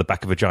to the ring on the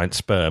back of a giant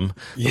sperm.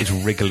 Yeah. It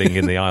was wriggling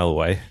in the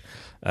aisleway.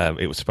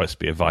 It was supposed to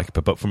be a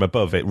viper, but from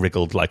above it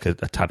wriggled like a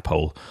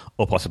tadpole,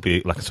 or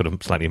possibly like a sort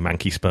of slightly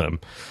manky sperm.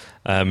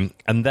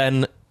 And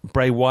then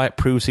Bray Wyatt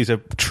proves he's a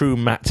true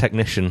mat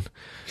technician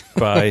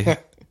by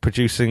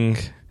producing.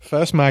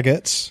 First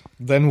maggots,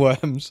 then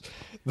worms,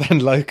 then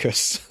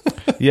locusts.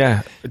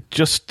 Yeah,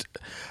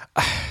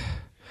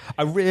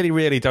 I really,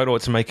 really don't know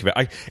what to make of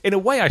it. In a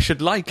way, I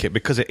should like it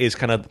because it is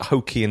kind of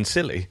hokey and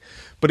silly,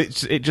 but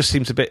it just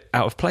seems a bit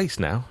out of place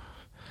now.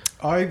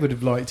 I would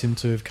have liked him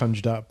to have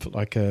conjured up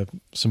like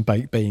some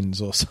baked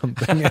beans or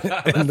something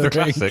in the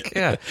classic, ring.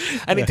 Yeah.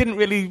 And it didn't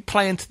really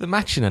play into the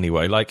match in any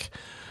way. Like,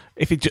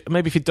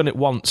 maybe if he'd done it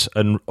once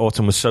and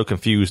Orton was so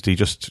confused, he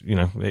just,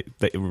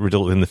 it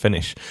resulted in the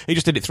finish. He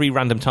just did it 3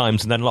 random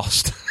times and then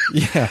lost.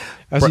 Yeah,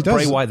 as he does.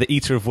 Bray Wyatt, the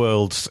eater of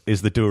worlds,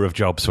 is the doer of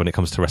jobs when it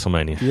comes to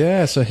WrestleMania.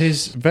 Yeah, so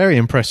his very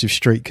impressive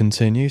streak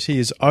continues. He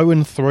is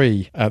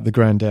 0-3 at the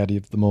granddaddy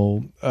of them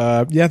all.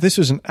 This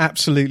was an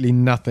absolutely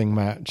nothing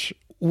match.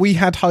 We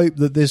had hoped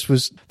that this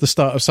was the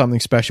start of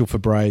something special for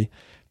Bray,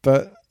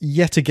 but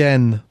yet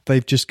again,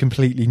 they've just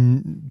completely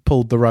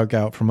pulled the rug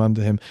out from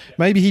under him.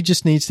 Maybe he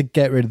just needs to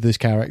get rid of this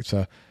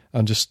character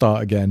and just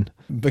start again.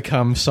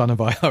 Become son of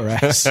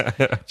IRS,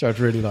 which I'd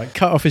really like.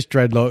 Cut off his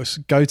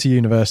dreadlocks, go to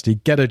university,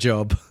 get a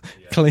job,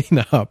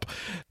 clean up.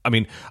 I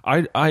mean,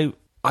 I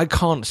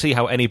can't see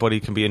how anybody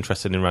can be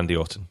interested in Randy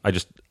Orton.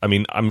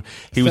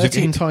 He was a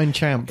 13-time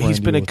champ. He's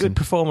Randy been Orton. A good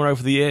performer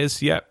over the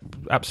years. Yeah,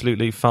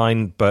 absolutely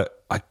fine, but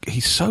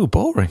he's so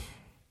boring.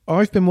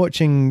 I've been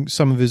watching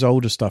some of his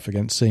older stuff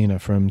against Cena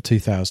from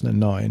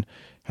 2009.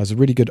 Has a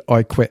really good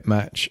I Quit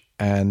match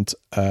and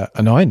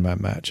an Iron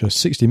Man match, a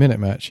 60-minute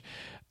match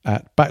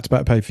at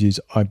back-to-back pay-per-views.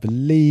 I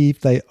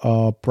believe they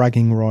are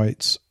Bragging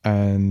Rights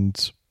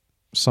and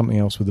something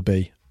else with a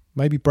B.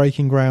 Maybe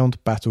Breaking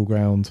Ground,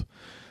 Battleground.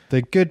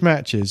 They're good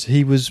matches.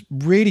 He was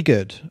really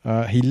good.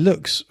 He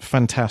looks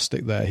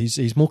fantastic there.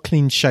 He's more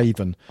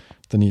clean-shaven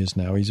than he is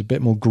now. He's a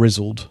bit more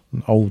grizzled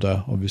and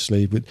older,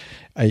 obviously, with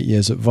 8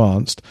 years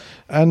advanced.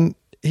 And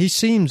he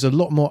seems a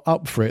lot more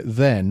up for it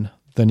then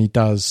than he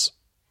does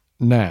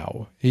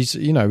now. He's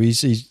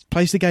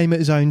plays the game at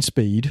his own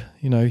speed.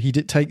 He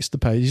dictates the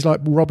pace. He's like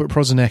Robert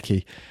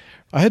Prozinecki.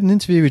 I had an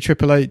interview with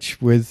Triple H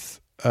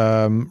with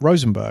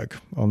Rosenberg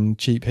on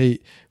Cheap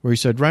Heat, where he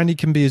said, Randy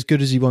can be as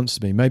good as he wants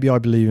to be. Maybe I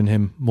believe in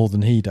him more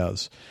than he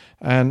does.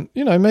 And,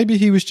 maybe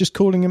he was just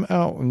calling him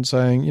out and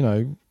saying,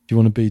 do you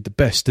want to be the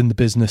best in the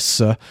business,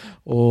 sir?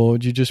 Or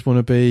do you just want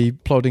to be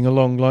plodding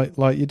along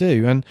like you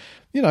do? And,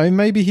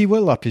 maybe he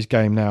will up his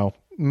game now.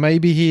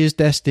 Maybe he is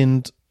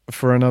destined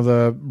for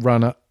another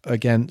run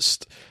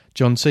against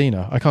John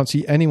Cena. I can't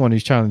see anyone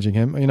who's challenging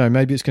him.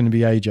 Maybe it's going to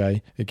be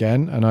AJ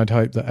again, and I'd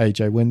hope that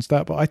AJ wins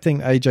that. But I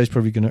think AJ's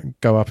probably going to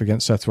go up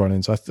against Seth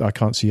Rollins. I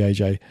can't see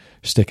AJ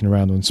sticking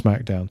around on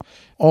SmackDown.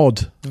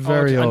 Odd,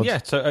 very odd. And yeah,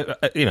 so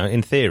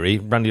in theory,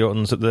 Randy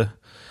Orton's at the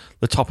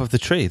top of the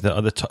tree.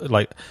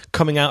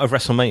 Coming out of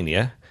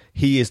WrestleMania,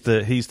 he's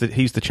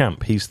the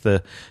champ.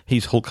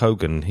 He's Hulk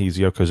Hogan. He's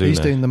Yokozuna. He's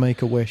doing the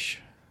Make-A-Wish.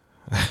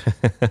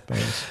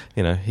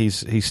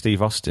 He's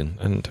Steve Austin,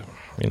 and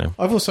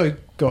I've also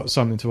got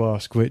something to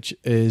ask, which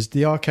is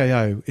the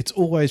RKO. It's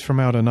always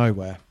from out of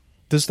nowhere.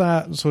 Does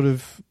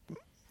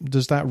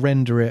that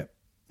render it,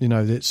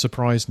 its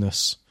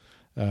surpriseness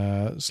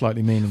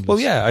slightly meaningless? Well,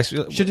 yeah.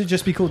 Should it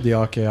just be called the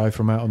RKO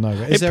from out of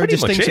nowhere? Is there a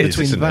distinction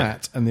between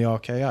that and the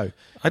RKO?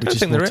 I don't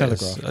think there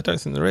is. I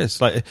don't think there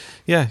is.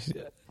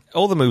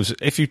 All the moves.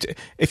 If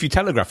you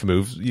telegraph a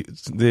move,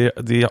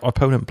 the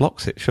opponent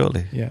blocks it.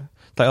 Surely. Yeah.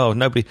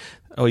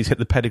 He's hit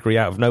the pedigree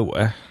out of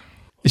nowhere.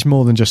 It's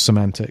more than just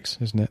semantics,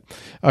 isn't it?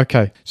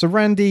 Okay, so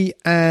Randy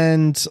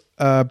and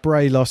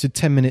Bray lasted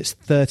 10 minutes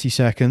 30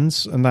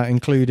 seconds, and that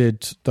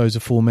included those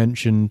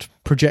aforementioned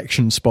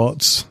projection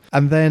spots.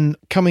 And then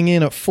coming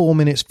in at 4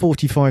 minutes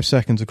 45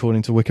 seconds,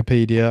 according to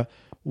Wikipedia,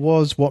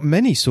 was what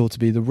many saw to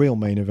be the real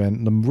main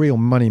event, the real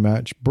money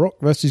match. Brock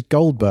versus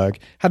Goldberg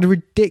had a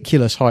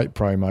ridiculous hype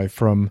promo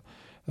from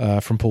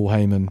Paul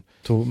Heyman,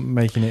 to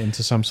making it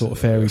into some sort of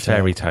fairy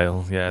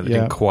tale. Yeah, that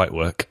didn't quite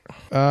work.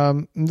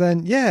 Then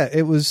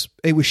it was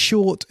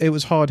short, it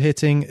was hard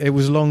hitting, it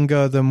was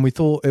longer than we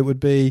thought it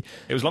would be.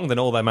 It was longer than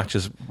all their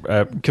matches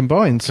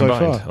combined so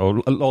far,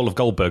 or all of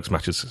Goldberg's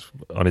matches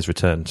on his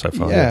return so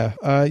far.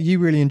 Yeah, you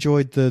really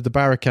enjoyed the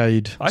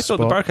barricade. I thought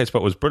the barricade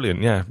spot was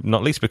brilliant. Yeah,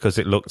 not least because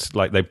it looked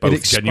like they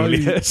both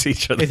genuinely hurt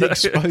each other. It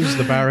exposed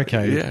the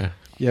barricade.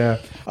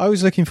 Yeah, I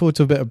was looking forward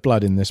to a bit of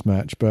blood in this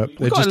match, but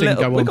it just didn't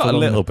go on. We got a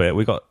little bit.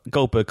 We got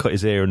Goldberg cut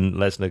his ear and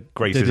Lesnar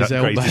grazed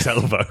his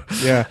elbow.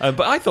 Yeah,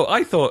 but I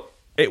thought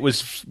it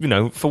was,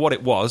 for what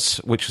it was,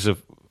 which was a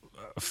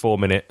 4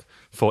 minute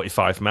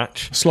 45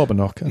 match, slobber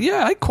knocker.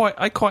 Yeah, I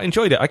quite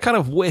enjoyed it. I kind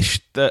of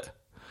wished that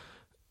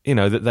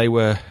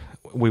that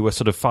we were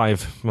sort of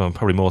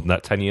probably more than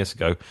that 10 years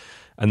ago,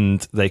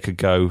 and they could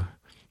go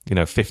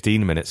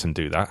 15 minutes and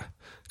do that,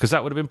 because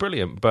that would have been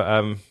brilliant.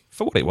 But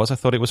for what it was, I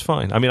thought it was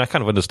fine. I mean, I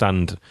kind of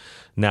understand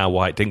now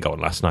why it didn't go on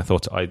last, and I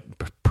thought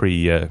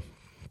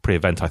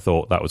pre-event I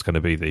thought that was going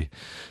to be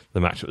the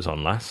match that was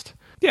on last.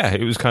 Yeah,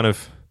 it was kind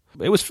of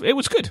it was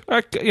good.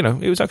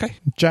 It was okay.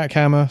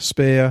 Jackhammer,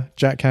 spear,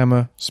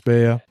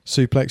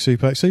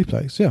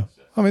 suplex. Yeah,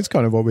 I mean, it's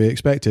kind of what we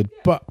expected,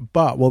 but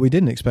what we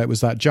didn't expect was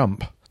that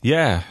jump.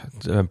 Yeah,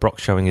 Brock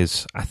showing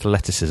his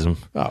athleticism.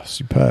 Oh,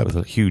 superb! With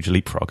a huge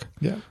leapfrog.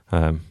 Yeah.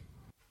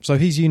 So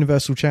he's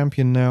Universal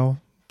Champion now.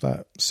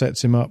 That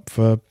sets him up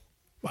for,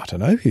 I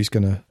don't know, there's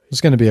going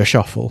to be a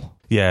shuffle.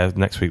 Yeah,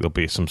 next week there'll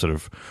be some sort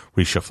of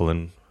reshuffle,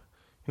 and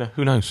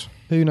who knows?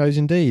 Who knows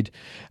indeed.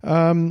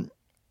 And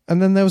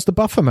then there was the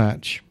buffer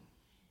match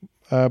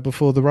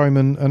before the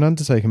Roman and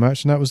Undertaker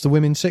match, and that was the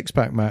women's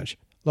six-pack match.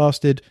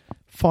 Lasted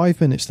 5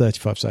 minutes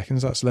 35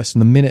 seconds. That's less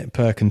than a minute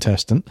per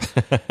contestant.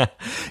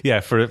 Yeah,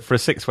 for a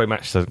six-way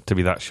match to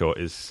be that short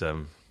is...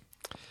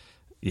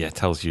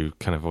 tells you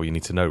kind of all you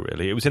need to know,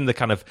 really. It was in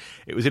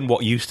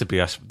what used to be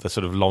the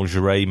sort of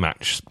lingerie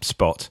match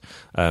spot,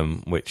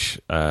 which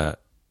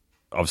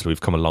obviously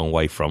we've come a long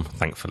way from,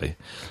 thankfully.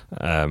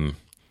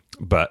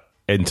 But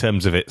in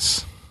terms of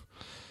its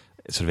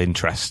sort of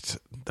interest,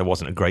 there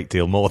wasn't a great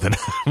deal more than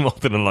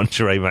a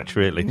lingerie match,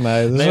 really.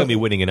 No, Naomi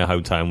winning in her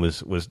hometown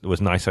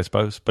was nice, I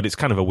suppose, but it's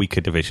kind of a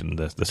weaker division,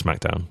 the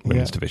SmackDown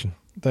women's division.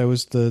 There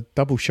was the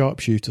double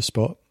sharpshooter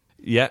spot.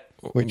 Yeah,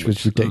 which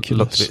was ridiculous.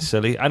 Looked a bit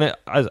silly. And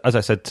as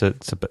I said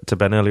to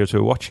Ben earlier as we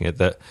were watching it,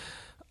 that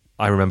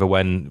I remember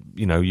when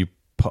you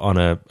put on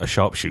a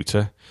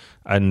sharpshooter,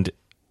 and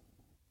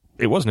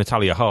it was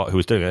Natalya Hart who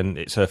was doing it, and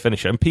it's her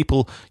finisher. And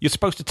people, you're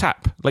supposed to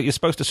tap, like you're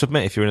supposed to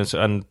submit if you're in.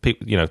 And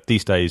people,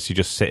 these days you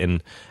just sit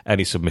in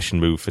any submission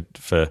move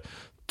for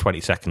 20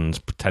 seconds,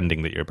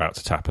 pretending that you're about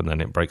to tap, and then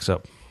it breaks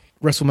up.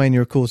 WrestleMania,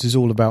 of course, is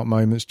all about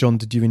moments. John,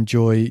 did you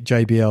enjoy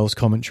JBL's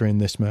commentary in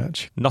this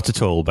match? Not at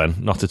all, Ben.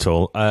 Not at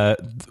all.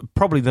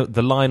 Probably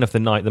the line of the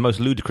night, the most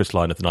ludicrous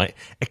line of the night,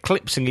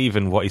 eclipsing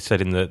even what he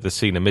said in the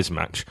Cena-Miz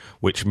match,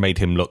 which made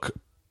him look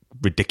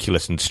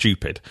ridiculous and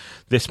stupid.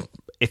 This,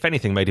 if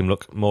anything, made him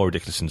look more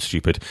ridiculous and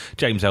stupid.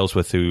 James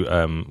Ellsworth, who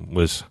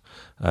was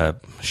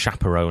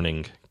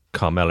chaperoning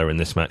Carmella in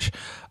this match,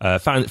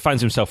 finds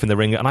himself in the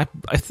ring, and I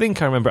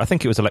think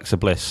it was Alexa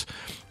Bliss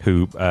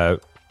who...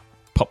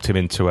 popped him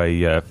into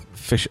a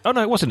fish. Oh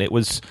no, it wasn't. It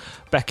was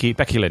Becky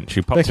Lynch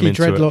who popped him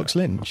into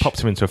popped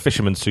him into a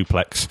fisherman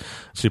suplex,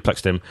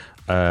 suplexed him,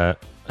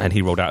 and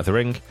he rolled out of the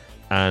ring.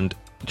 And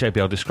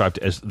JBL described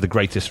it as the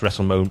greatest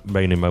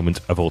WrestleMania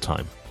moment of all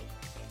time.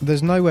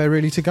 There's nowhere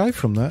really to go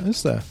from that,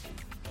 is there?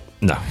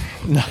 No.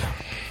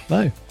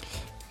 No.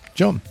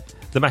 John?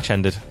 The match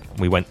ended.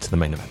 We went to the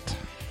main event.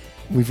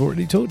 We've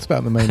already talked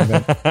about the main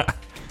event.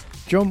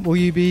 John, will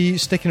you be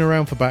sticking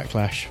around for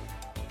Backlash?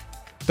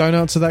 Don't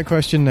answer that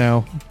question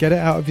now. Get it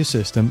out of your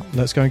system.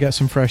 Let's go and get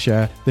some fresh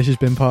air. This has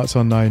been Parts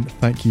Unknown.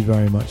 Thank you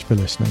very much for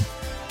listening.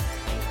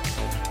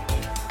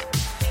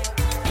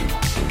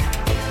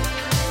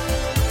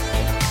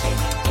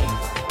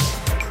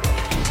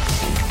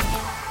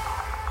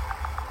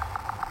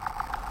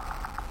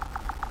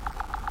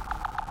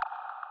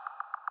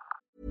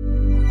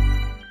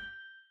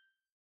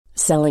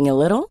 Selling a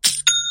little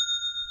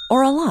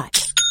or a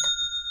lot?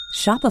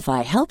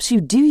 Shopify helps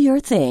you do your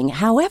thing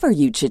however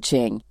you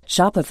cha-ching.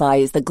 Shopify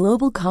is the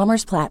global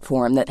commerce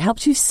platform that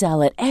helps you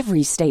sell at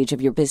every stage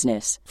of your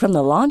business. From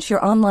the launch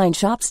your online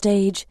shop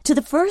stage to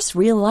the first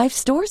real-life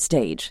store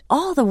stage,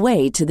 all the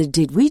way to the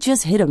did we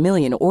just hit a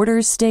million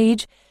orders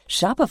stage.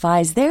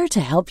 Shopify is there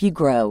to help you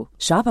grow.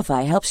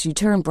 Shopify helps you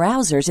turn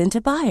browsers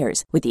into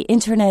buyers with the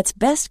internet's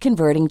best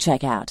converting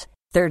checkout.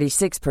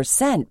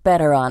 36%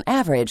 better on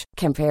average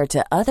compared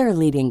to other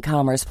leading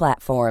commerce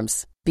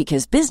platforms.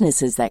 Because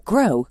businesses that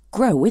grow,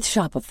 grow with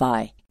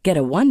Shopify. Get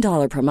a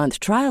 $1 per month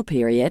trial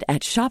period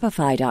at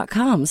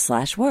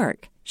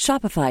shopify.com/work.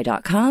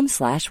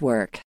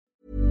 Shopify.com/work.